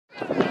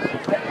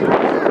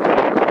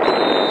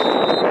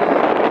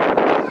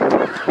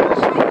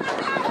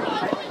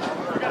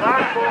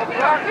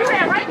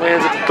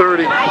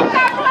30.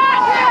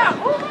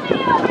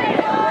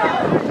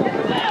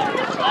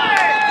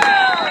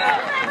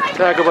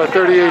 Tackle by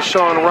 38,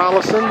 Sean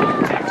Rollison.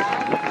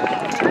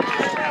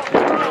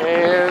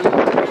 And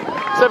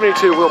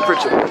 72, Will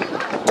Pritchett.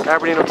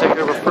 Aberdeen will take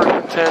over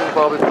 1st and 10.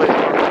 Ball will be played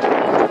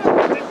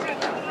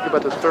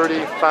about the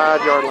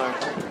 35-yard line.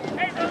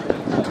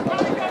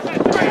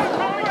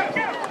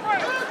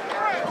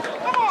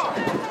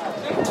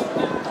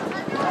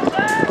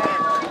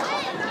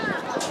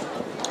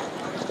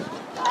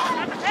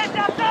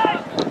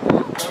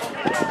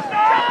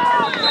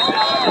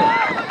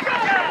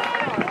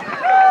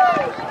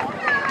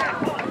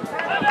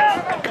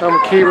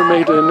 Qtr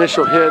made the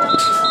initial hit,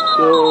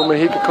 so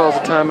Mahika calls a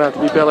timeout to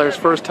be Bel-Air's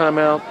first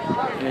timeout,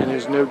 and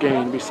there's no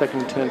gain to be 2nd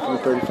and 10 from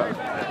the 35.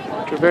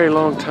 After a very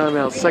long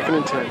timeout, 2nd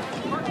and 10.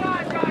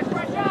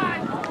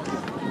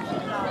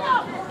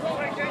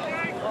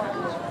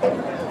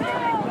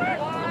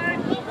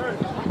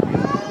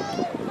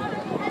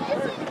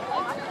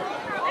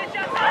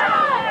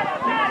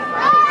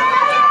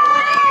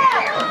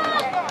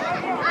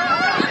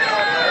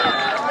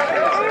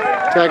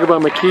 Tackled by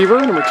McKeever,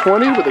 number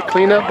 20, with a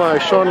cleanup by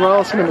Sean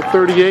Rollison, number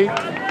 38.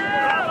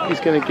 He's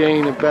going to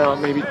gain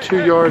about maybe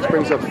 2 yards,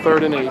 brings up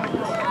 3rd and 8.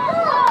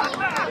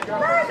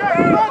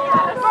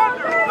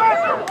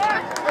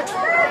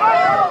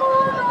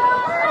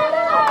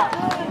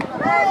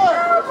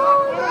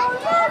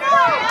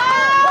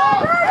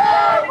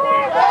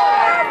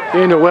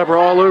 Daniel Weber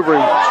all over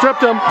him.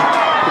 Stripped him.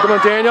 Come on,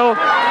 Daniel.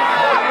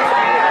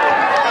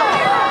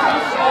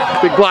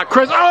 Big block.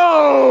 Chris.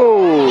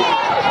 Oh!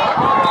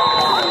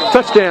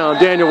 Touchdown,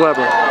 Daniel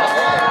Weber.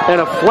 And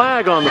a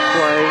flag on the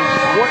play.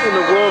 What in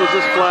the world is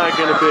this flag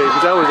going to be?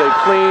 Because that was a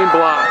clean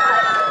block.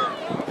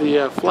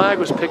 The flag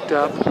was picked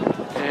up,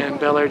 and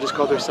Bel-Air just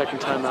called their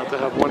 2nd timeout to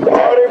have 1 minute.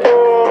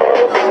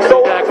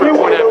 Back for a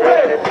point after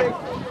that.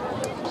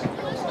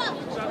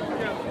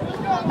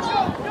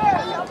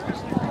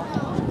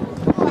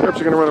 Terps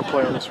are going to run a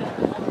play on this one.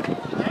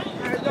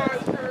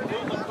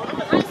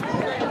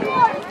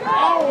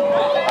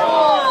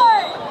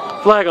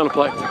 Flag on the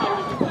play.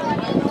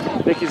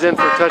 Mickey's in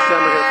for a touchdown.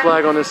 We got a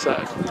flag on this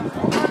side.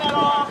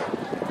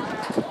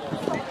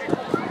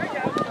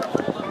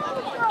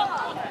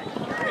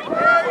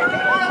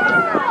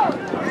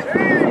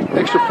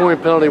 Extra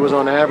point penalty was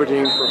on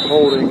Aberdeen for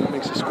holding.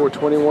 Makes the score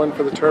 21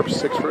 for the Terps,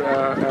 6 for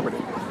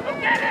Aberdeen.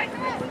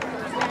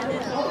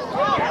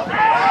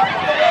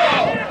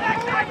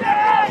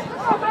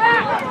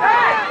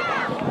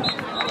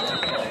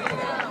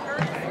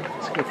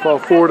 It's going to fall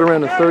forward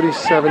around the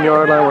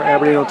 37-yard line where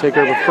Aberdeen will take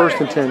over 1st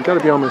and 10. Got to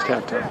be almost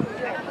halftime.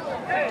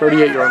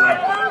 38-yard line.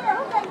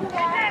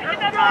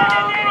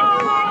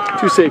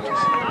 2 safeties.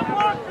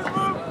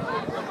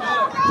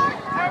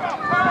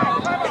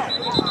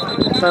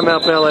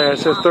 Timeout Bel-Air.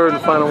 It's their 3rd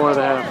and final 1 of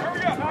the half.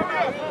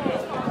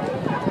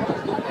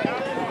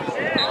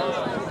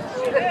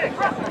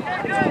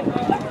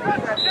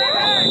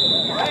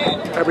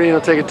 Aberdeen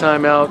will take a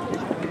timeout.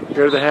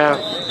 Go to the half.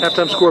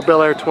 Halftime score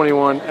Bel-Air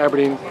 21.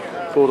 Aberdeen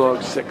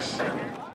Bulldogs 6.